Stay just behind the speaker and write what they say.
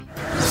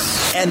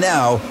And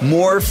now,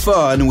 more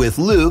fun with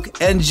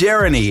Luke and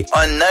Jeriney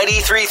on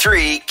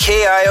 93.3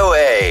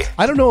 KIOA.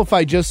 I don't know if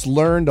I just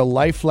learned a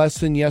life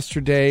lesson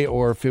yesterday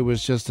or if it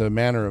was just a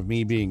manner of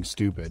me being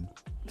stupid.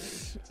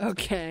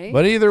 Okay.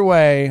 But either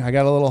way, I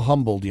got a little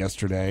humbled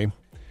yesterday.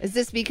 Is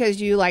this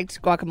because you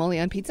liked guacamole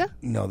on pizza?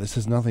 No, this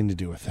has nothing to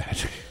do with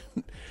that.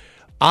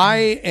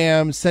 I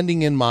am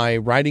sending in my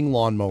riding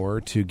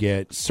lawnmower to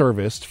get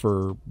serviced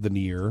for the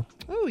year.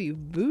 Oh, you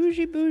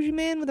bougie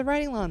man with a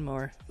riding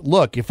lawnmower.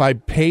 Look, if I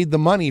paid the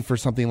money for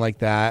something like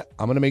that,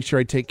 I'm going to make sure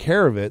I take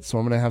care of it, so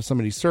I'm going to have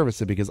somebody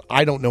service it because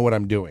I don't know what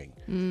I'm doing.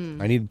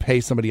 I need to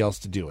pay somebody else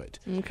to do it.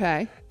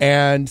 Okay.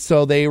 And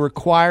so they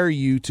require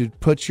you to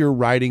put your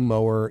riding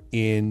mower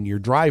in your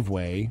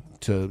driveway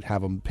to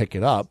have them pick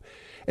it up.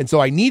 And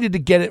so I needed to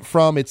get it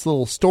from its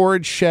little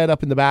storage shed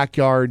up in the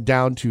backyard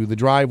down to the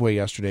driveway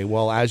yesterday.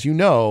 Well, as you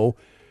know,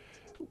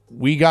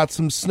 we got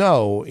some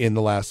snow in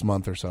the last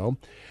month or so.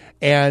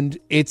 And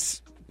a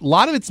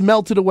lot of it's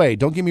melted away.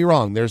 Don't get me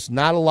wrong. There's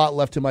not a lot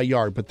left in my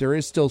yard, but there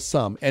is still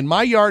some. And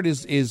my yard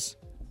is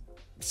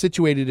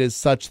situated as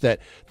such that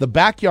the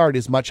backyard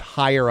is much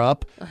higher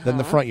up than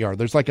the front yard.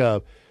 There's like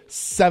a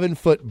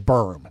 7-foot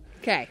berm.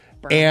 Okay.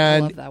 Berm.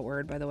 And I love that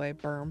word, by the way,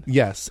 berm.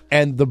 Yes,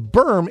 and the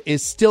berm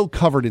is still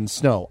covered in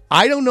snow.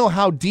 I don't know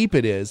how deep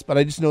it is, but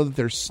I just know that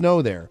there's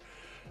snow there.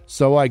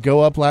 So I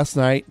go up last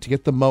night to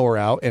get the mower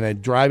out, and I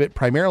drive it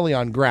primarily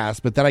on grass,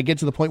 but then I get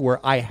to the point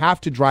where I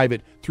have to drive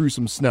it through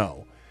some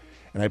snow.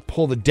 And I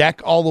pull the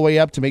deck all the way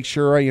up to make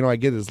sure, I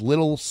get as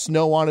little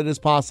snow on it as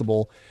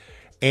possible.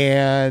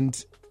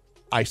 And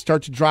I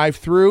start to drive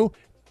through,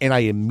 and I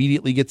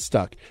immediately get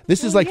stuck.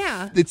 This is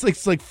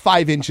it's like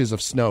 5 inches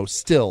of snow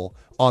still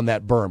on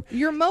that berm.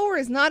 Your mower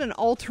is not an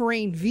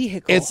all-terrain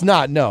vehicle. It's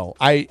not, no.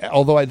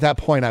 Although at that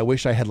point I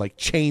wish I had like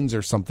chains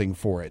or something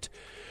for it.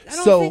 I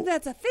don't think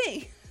that's a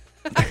thing.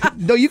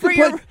 No, you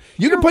can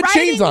put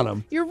chains on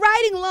them. Your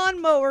riding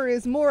lawnmower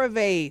is more of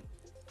a,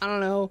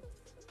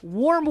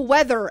 warm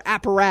weather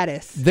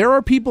apparatus. There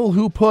are people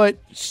who put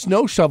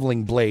snow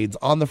shoveling blades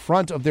on the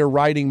front of their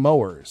riding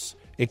mowers.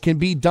 It can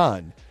be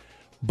done,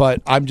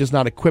 but I'm just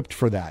not equipped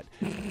for that.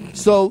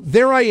 So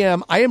there I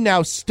am. I am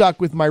now stuck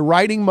with my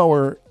riding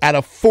mower at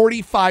a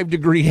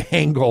 45-degree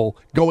angle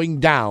going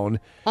down.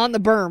 On the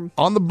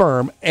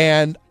berm.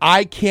 And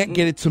I can't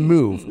get it to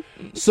move.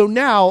 So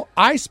now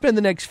I spend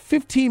the next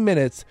 15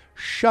 minutes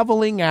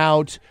shoveling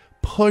out,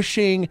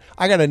 pushing.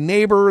 I got a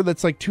neighbor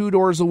that's like 2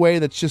 doors away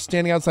that's just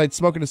standing outside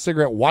smoking a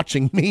cigarette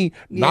watching me.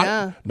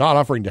 Not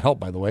offering to help,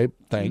 by the way.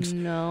 Thanks.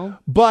 No.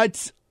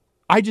 But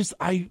I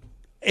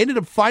ended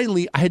up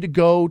finally, I had to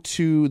go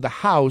to the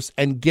house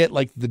and get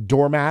like the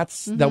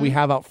doormats that we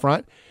have out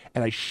front.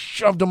 And I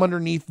shoved them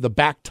underneath the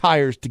back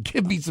tires to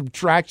give me some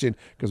traction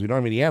because we don't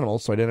have any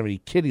animals. So I didn't have any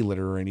kitty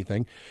litter or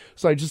anything.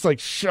 So I just like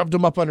shoved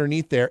them up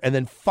underneath there. And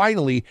then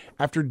finally,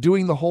 after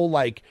doing the whole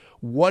like,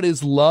 what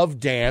is love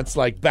dance,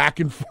 like back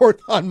and forth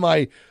on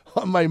my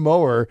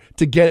mower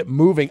to get it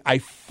moving, I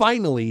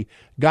finally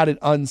got it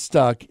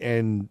unstuck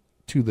and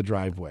to the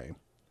driveway.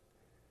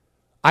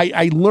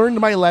 I learned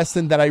my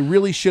lesson that I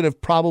really should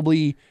have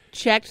probably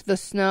checked the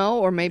snow,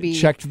 or maybe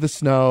checked the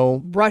snow,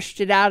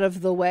 brushed it out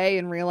of the way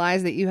and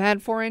realized that you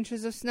had 4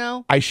 inches of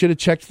snow. I should have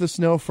checked the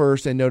snow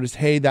first and noticed,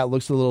 hey, that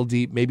looks a little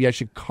deep. Maybe I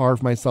should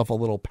carve myself a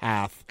little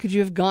path. Could you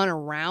have gone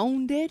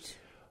around it?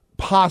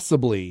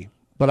 Possibly,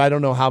 but I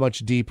don't know how much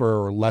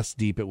deeper or less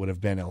deep it would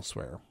have been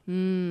elsewhere.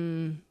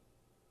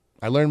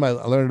 I learned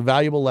a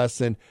valuable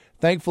lesson.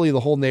 Thankfully, the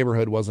whole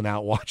neighborhood wasn't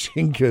out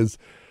watching because.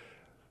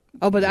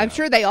 Oh, but I'm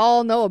sure they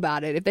all know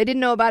about it. If they didn't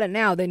know about it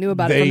now, they knew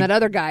about it from that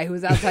other guy who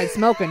was outside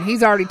smoking.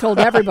 He's already told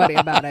everybody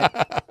about it.